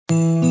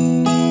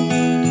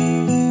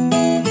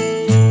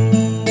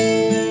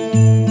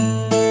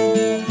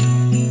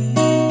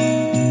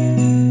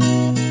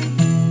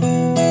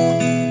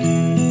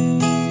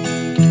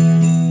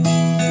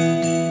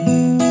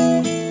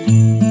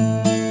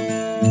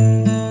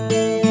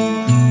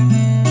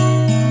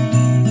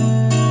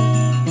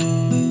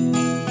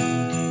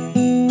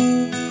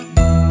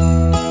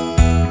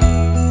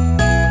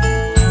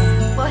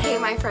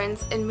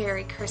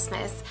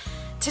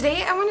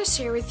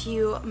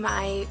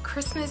my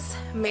Christmas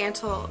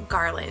mantle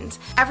garland.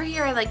 Every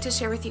year I like to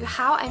share with you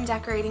how I'm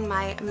decorating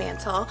my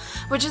mantle,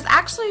 which is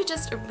actually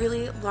just a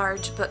really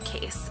large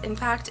bookcase. In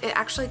fact, it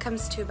actually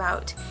comes to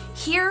about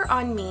here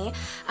on me,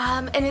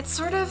 and it's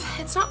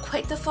not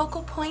quite the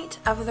focal point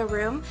of the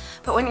room,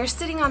 but when you're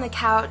sitting on the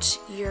couch,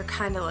 you're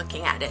kind of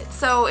looking at it.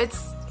 So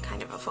it's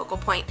kind of a focal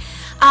point.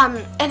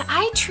 And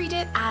I treat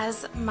it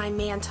as my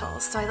mantle,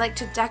 so I like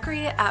to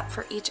decorate it up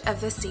for each of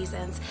the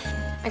seasons.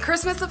 And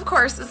Christmas, of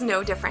course, is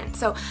no different.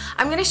 So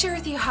I'm going to share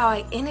with you how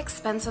I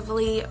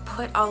inexpensively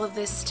put all of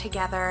this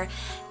together,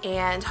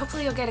 and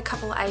hopefully you'll get a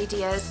couple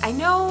ideas. I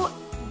know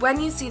when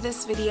you see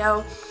this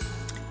video,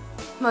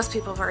 most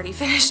people have already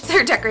finished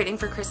their decorating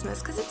for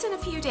Christmas because it's in a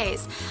few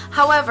days.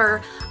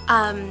 However,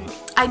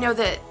 I know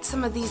that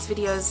some of these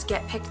videos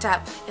get picked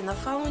up in the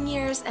following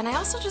years, and I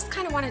also just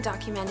kind of want to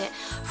document it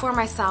for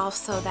myself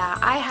so that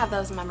I have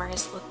those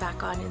memories to look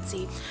back on and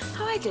see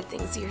how I did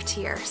things year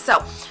to year. So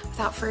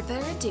without further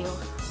ado,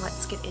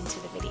 let's get into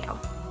the video.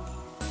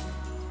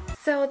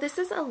 So this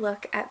is a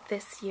look at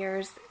this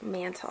year's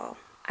mantle.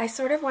 I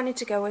sort of wanted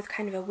to go with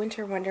kind of a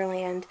winter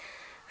wonderland,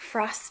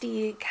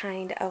 frosty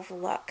kind of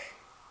look.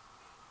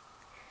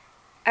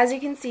 As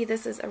you can see,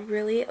 this is a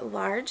really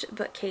large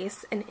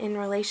bookcase, and in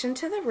relation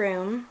to the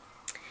room,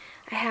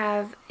 I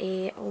have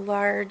a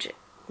large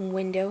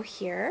window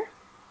here.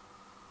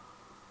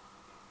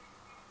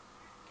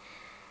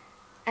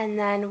 And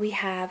then we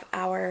have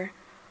our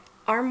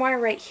armoire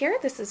right here.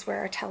 This is where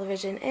our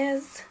television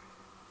is,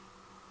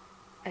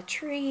 a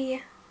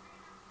tree,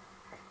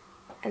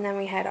 and then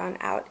we head on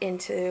out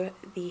into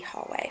the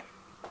hallway.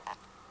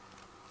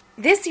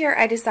 This year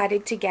I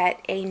decided to get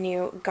a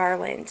new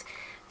garland.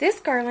 This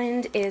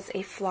garland is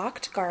a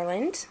flocked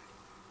garland.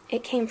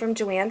 It came from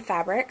Joanne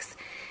Fabrics.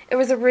 It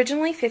was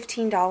originally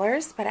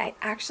 $15, but I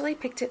actually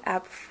picked it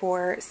up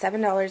for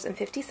 $7.50.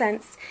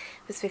 It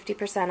was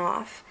 50%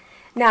 off.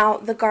 Now,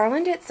 the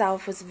garland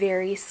itself was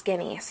very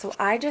skinny, so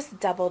I just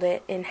doubled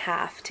it in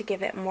half to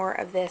give it more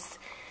of this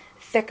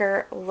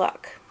thicker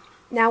look.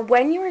 Now,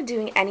 when you are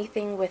doing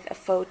anything with a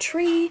faux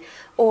tree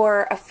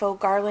or a faux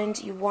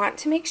garland, you want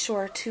to make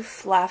sure to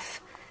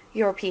fluff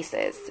your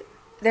pieces.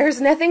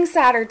 There's nothing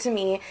sadder to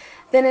me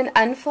than an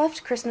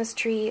unfluffed Christmas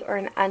tree or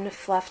an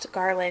unfluffed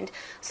garland.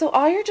 So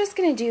all you're just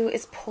going to do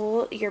is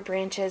pull your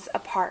branches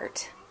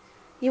apart.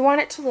 You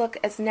want it to look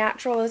as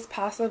natural as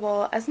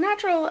possible, as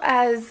natural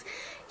as,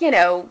 you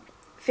know,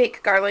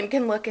 fake garland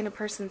can look in a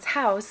person's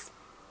house.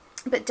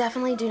 But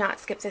definitely do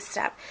not skip this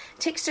step. It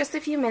takes just a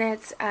few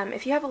minutes.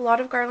 If you have a lot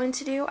of garland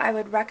to do, I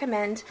would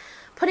recommend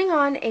putting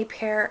on a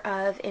pair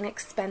of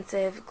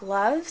inexpensive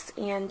gloves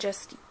and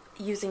just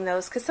using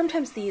those, because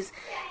sometimes these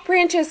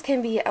branches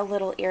can be a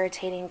little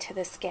irritating to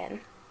the skin.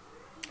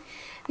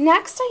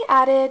 Next, I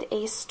added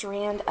a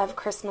strand of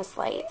Christmas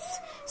lights.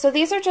 So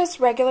these are just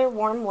regular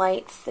warm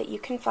lights that you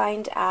can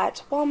find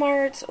at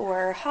Walmart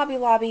or Hobby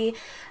Lobby,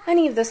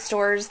 any of the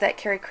stores that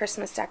carry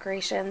Christmas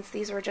decorations.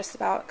 These were just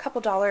about a couple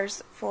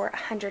dollars for a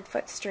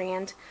 100-foot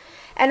strand.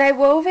 And I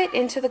wove it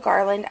into the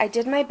garland. I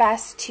did my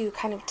best to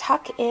kind of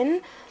tuck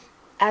in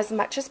as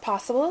much as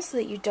possible so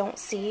that you don't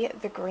see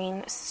the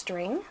green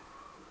string.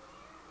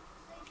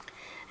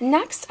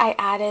 Next, I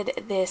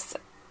added this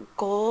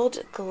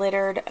gold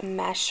glittered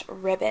mesh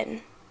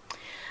ribbon.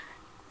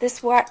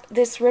 This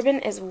ribbon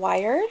is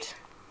wired,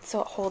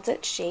 so it holds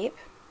its shape.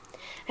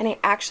 And I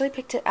actually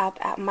picked it up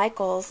at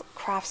Michael's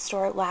craft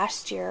store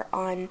last year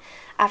on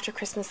after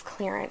Christmas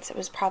clearance. It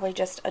was probably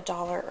just $1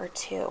 or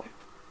 $2.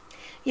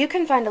 You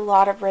can find a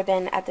lot of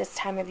ribbon at this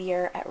time of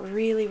year at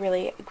really,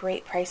 really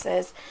great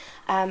prices.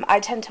 I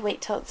tend to wait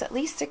till it's at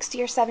least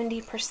 60 or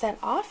 70%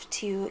 off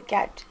to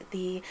get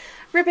the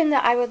ribbon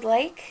that I would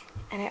like,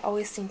 and I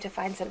always seem to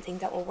find something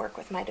that will work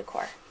with my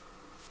decor.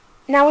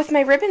 Now with my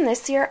ribbon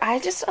this year, I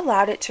just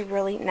allowed it to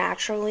really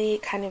naturally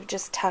kind of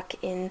just tuck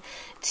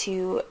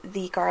into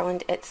the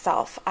garland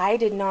itself. I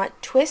did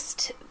not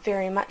twist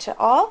very much at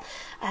all.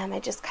 I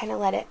just kind of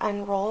let it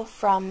unroll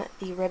from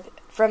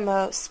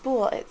the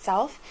spool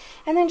itself,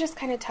 and then just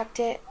kind of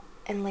tucked it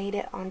and laid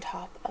it on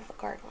top of the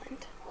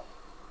garland.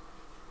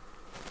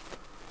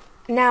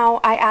 Now,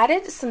 I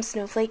added some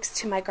snowflakes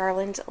to my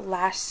garland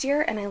last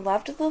year, and I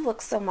loved the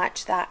look so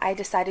much that I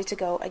decided to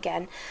go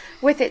again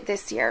with it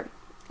this year.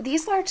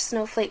 These large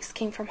snowflakes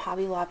came from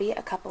Hobby Lobby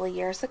a couple of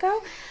years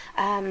ago,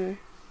 and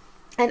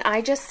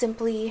I just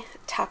simply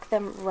tuck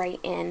them right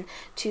in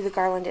to the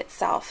garland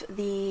itself.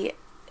 The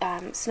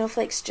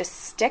snowflakes just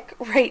stick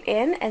right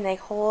in, and they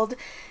hold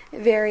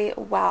very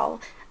well.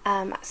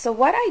 So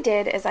what I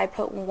did is I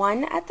put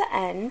one at the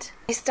end,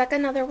 I stuck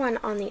another one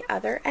on the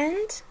other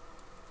end,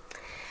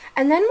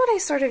 and then what I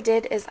sort of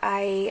did is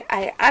I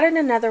added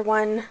another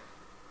one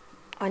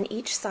on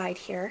each side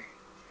here,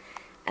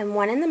 and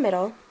one in the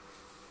middle,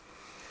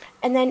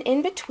 and then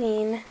in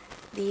between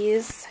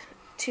these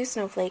two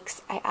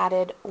snowflakes, I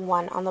added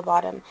one on the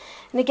bottom.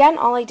 And again,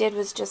 all I did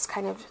was just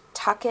kind of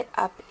tuck it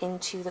up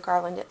into the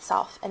garland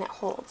itself, and it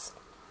holds.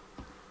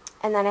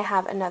 And then I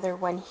have another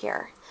one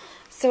here.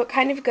 So it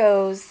kind of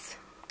goes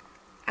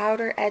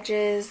outer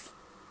edges,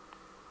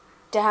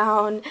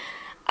 down,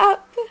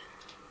 up,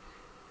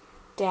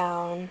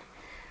 down,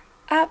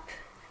 up,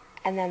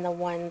 and then the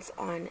ones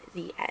on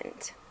the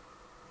end.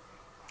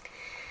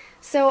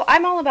 So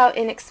I'm all about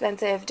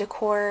inexpensive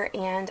decor,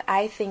 and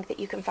I think that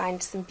you can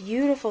find some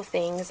beautiful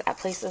things at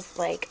places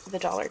like the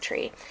Dollar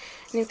Tree.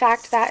 And in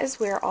fact, that is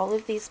where all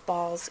of these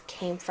balls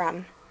came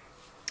from.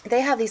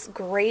 They have these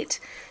great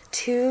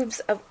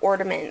tubes of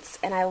ornaments,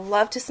 and I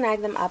love to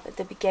snag them up at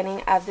the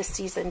beginning of the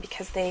season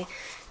because they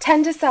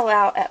tend to sell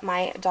out at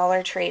my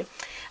Dollar Tree.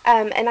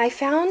 And I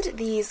found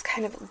these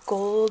kind of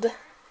gold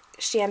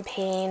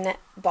champagne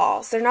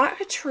balls. They're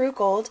not a true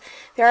gold.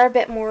 They are a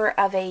bit more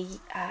of a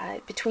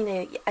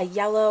between a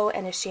yellow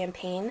and a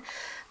champagne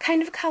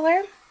kind of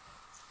color.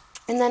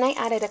 And then I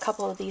added a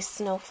couple of these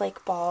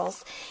snowflake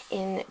balls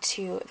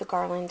into the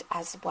garland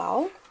as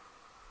well.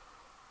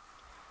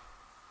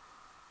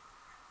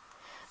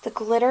 The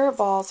glitter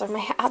balls are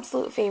my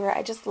absolute favorite.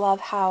 I just love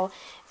how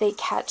they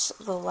catch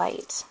the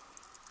light.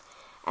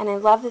 And I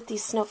love that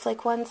these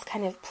snowflake ones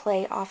kind of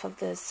play off of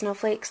the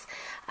snowflakes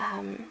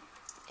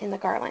in the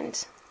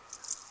garland.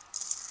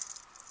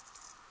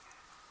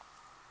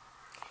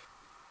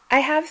 I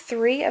have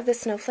 3 of the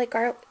snowflake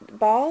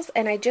balls,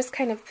 and I just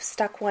kind of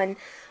stuck one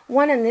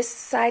on this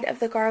side of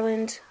the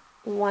garland,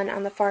 one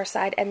on the far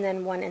side, and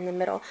then one in the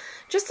middle,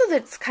 just so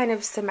that it's kind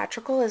of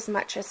symmetrical as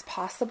much as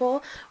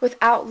possible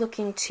without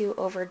looking too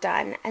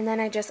overdone. And then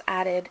I just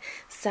added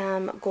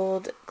some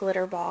gold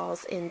glitter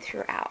balls in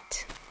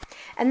throughout.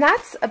 And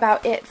that's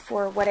about it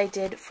for what I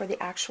did for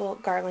the actual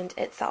garland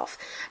itself.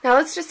 Now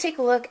let's just take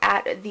a look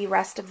at the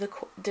rest of the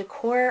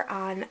decor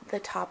on the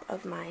top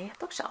of my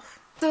bookshelf.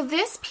 So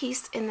this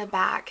piece in the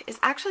back is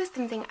actually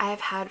something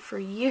I've had for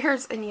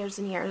years and years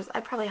and years. I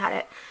probably had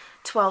it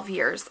 12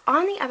 years.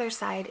 On the other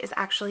side is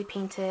actually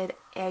painted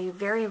a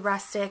very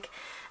rustic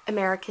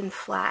American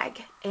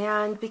flag.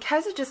 And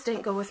because it just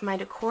didn't go with my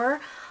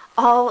decor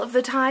all of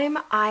the time,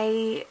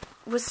 I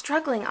was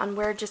struggling on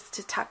where just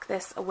to tuck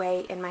this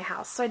away in my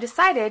house. So I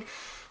decided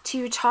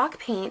to chalk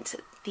paint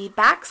the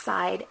back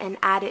side and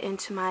add it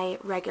into my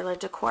regular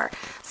decor.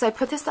 So I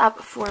put this up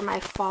for my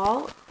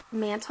fall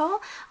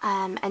mantle,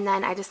 and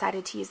then I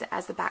decided to use it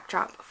as the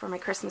backdrop for my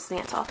Christmas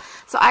mantle.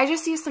 So I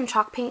just used some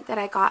chalk paint that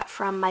I got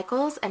from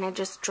Michael's, and I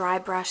just dry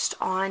brushed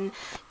on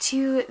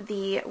to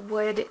the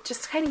wood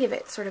just to kind of give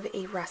it sort of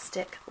a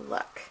rustic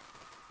look.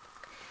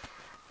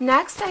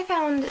 Next, I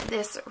found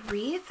this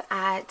wreath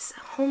at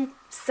Home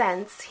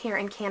Sense here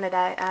in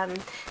Canada.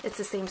 It's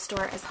the same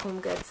store as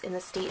Home Goods in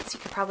the States. You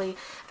could probably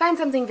find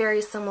something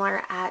very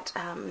similar at,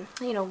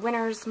 you know,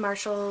 Winners,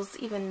 Marshalls,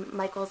 even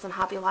Michael's and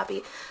Hobby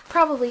Lobby.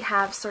 Probably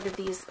have sort of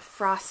these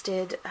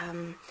frosted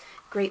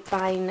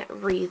grapevine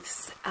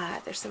wreaths.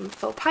 There's some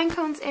faux pine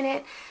cones in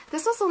it.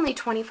 This was only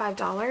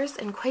 $25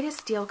 and quite a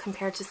steal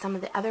compared to some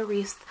of the other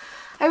wreaths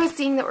I was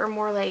seeing that were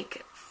more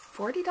like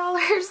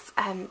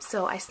 $40,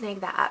 so I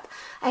snagged that up.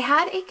 I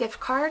had a gift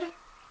card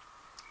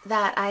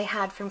that I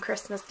had from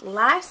Christmas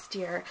last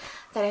year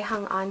that I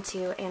hung on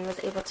to and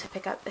was able to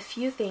pick up a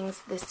few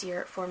things this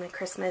year for my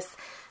Christmas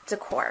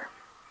decor.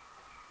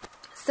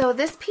 So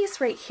this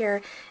piece right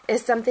here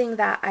is something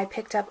that I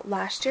picked up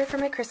last year for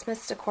my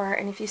Christmas decor,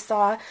 and if you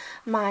saw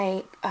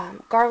my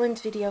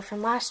garland video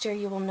from last year,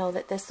 you will know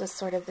that this was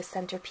sort of the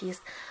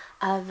centerpiece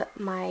of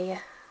my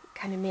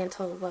kind of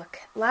mantle look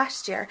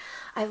last year.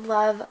 I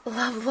love,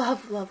 love,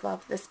 love, love,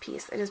 love this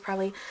piece. It is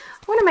probably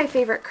one of my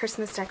favorite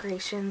Christmas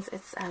decorations.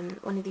 It's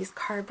one of these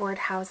cardboard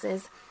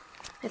houses.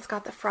 It's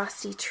got the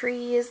frosty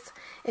trees.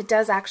 It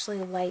does actually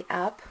light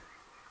up.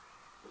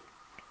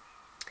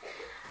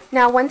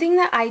 Now, one thing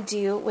that I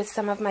do with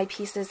some of my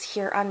pieces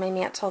here on my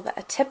mantle,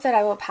 a tip that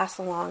I will pass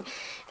along,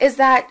 is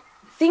that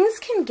things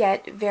can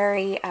get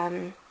very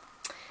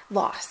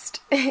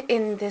lost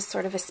in this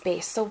sort of a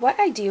space. So what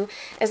I do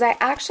is I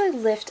actually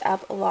lift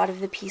up a lot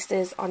of the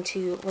pieces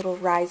onto little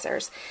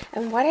risers.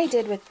 And what I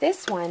did with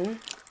this one,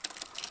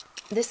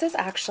 this is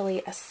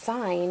actually a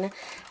sign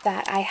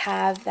that I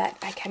have that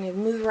I kind of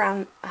move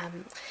around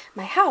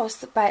my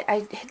house, but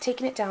I had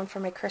taken it down for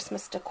my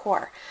Christmas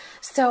decor.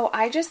 So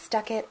I just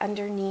stuck it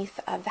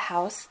underneath of the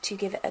house to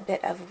give it a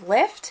bit of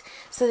lift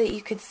so that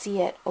you could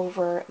see it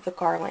over the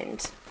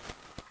garland.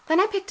 Then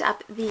I picked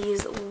up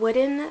these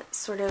wooden,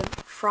 sort of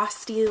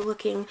frosty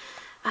looking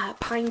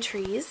pine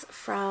trees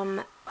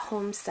from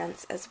Home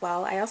Sense as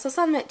well. I also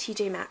saw them at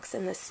TJ Maxx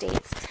in the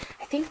States.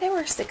 I think they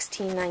were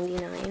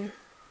 $16.99.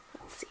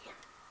 Let's see.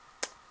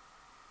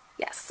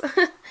 Yes.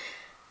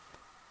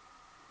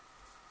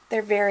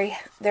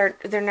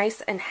 They're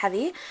nice and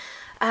heavy.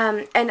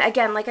 And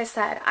again, like I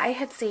said, I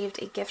had saved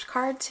a gift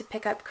card to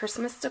pick up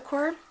Christmas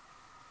decor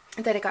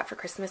that I got for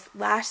Christmas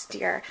last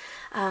year,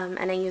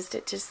 and I used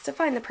it just to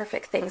find the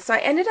perfect thing. So I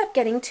ended up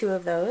getting 2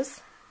 of those,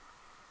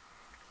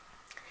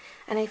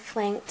 and I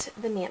flanked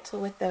the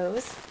mantle with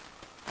those.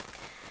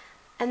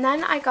 And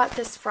then I got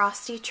this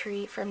frosty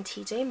tree from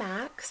TJ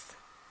Maxx.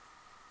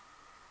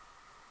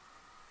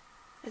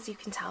 As you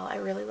can tell, I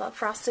really love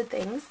frosted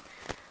things.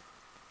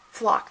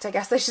 Flocked, I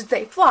guess I should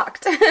say,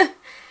 flocked.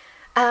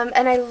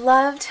 And I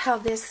loved how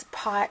this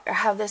pot, or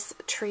how this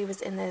tree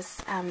was in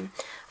this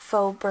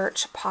faux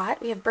birch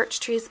pot. We have birch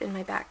trees in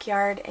my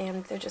backyard,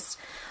 and they're just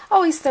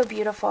always so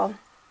beautiful.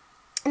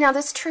 Now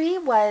this tree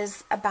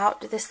was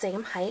about the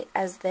same height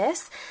as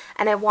this,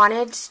 and I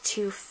wanted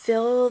to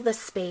fill the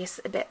space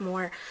a bit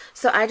more.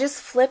 So I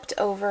just flipped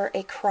over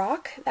a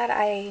crock that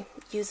I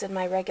use in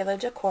my regular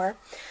decor,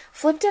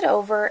 flipped it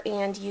over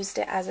and used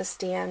it as a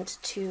stand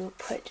to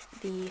put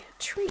the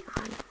tree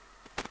on.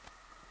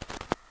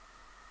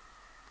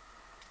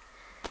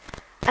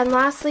 And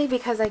lastly,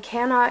 because I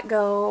cannot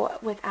go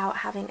without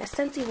having a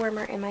Scentsy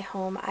warmer in my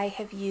home, I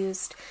have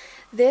used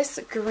this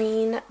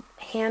green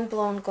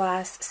hand-blown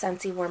glass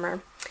Scentsy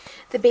warmer.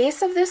 The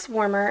base of this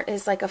warmer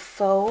is like a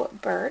faux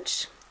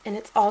birch, and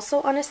it's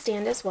also on a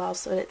stand as well,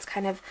 so it's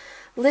kind of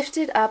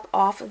lifted up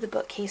off of the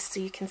bookcase so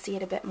you can see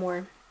it a bit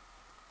more.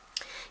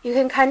 You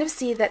can kind of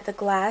see that the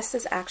glass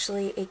is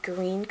actually a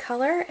green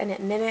color, and it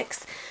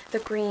mimics the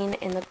green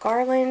in the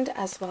garland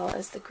as well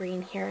as the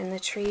green here in the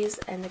trees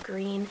and the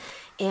green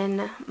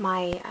in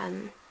my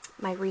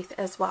my wreath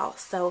as well.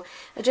 So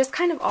it just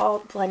kind of all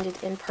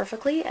blended in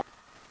perfectly.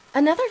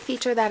 Another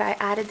feature that I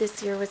added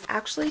this year was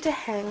actually to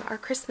hang our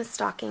Christmas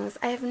stockings.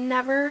 I have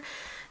never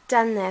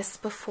done this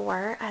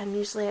before.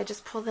 Usually I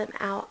just pull them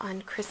out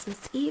on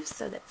Christmas Eve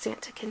so that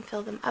Santa can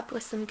fill them up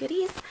with some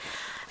goodies.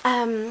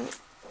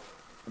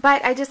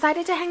 But I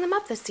decided to hang them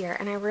up this year,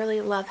 and I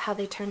really love how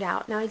they turned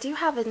out. Now I do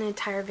have an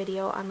entire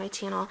video on my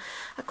channel,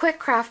 a quick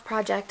craft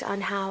project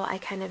on how I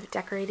kind of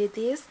decorated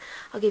these.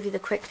 I'll give you the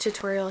quick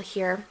tutorial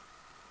here.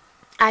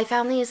 I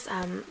found these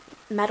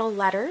metal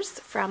letters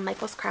from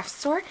Michael's Craft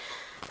Store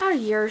about a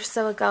year or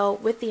so ago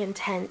with the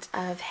intent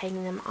of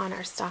hanging them on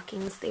our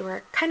stockings. They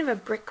were kind of a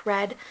brick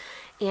red,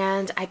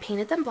 and I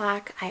painted them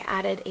black. I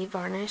added a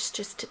varnish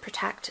just to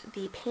protect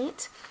the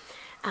paint.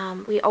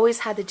 We always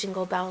had the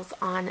jingle bells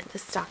on the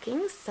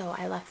stockings, so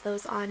I left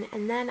those on,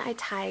 and then I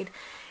tied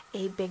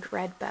a big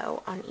red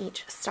bow on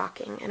each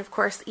stocking. And of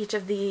course, each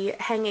of the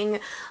hanging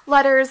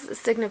letters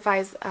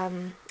signifies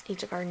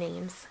each of our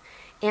names.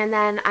 And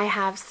then I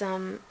have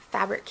some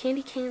fabric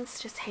candy canes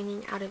just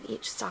hanging out of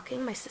each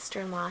stocking. My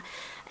sister-in-law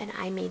and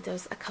I made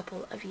those a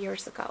couple of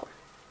years ago.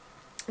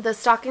 The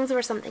stockings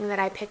were something that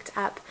I picked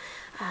up,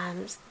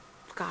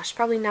 gosh,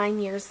 probably 9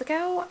 years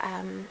ago,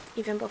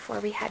 even before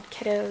we had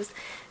kiddos.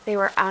 They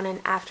were on an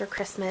after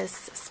Christmas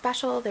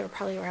special. They were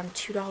probably around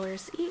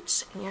 $2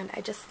 each, and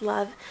I just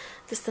love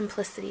the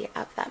simplicity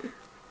of them.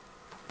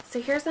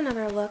 So here's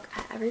another look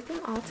at everything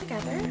all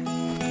together.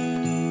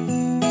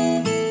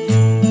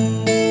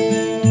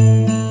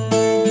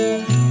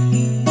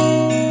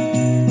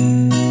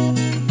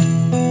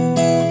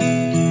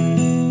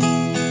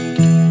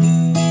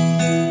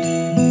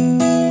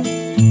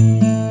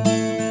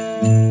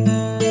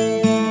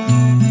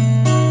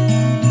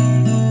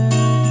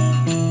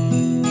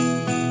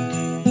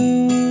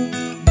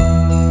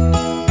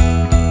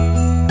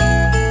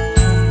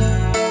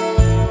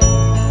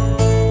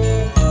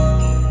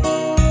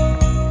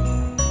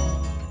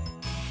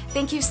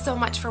 Thank you so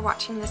much for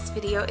watching this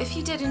video. If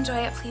you did enjoy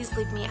it, please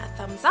leave me a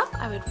thumbs up.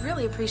 I would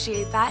really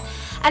appreciate that.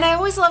 And I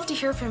always love to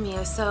hear from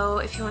you, so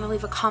if you want to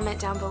leave a comment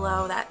down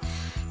below, that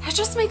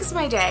just makes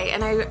my day,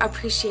 and I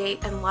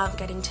appreciate and love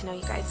getting to know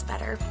you guys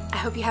better. I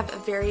hope you have a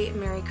very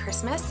Merry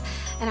Christmas,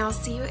 and I'll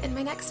see you in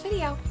my next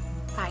video.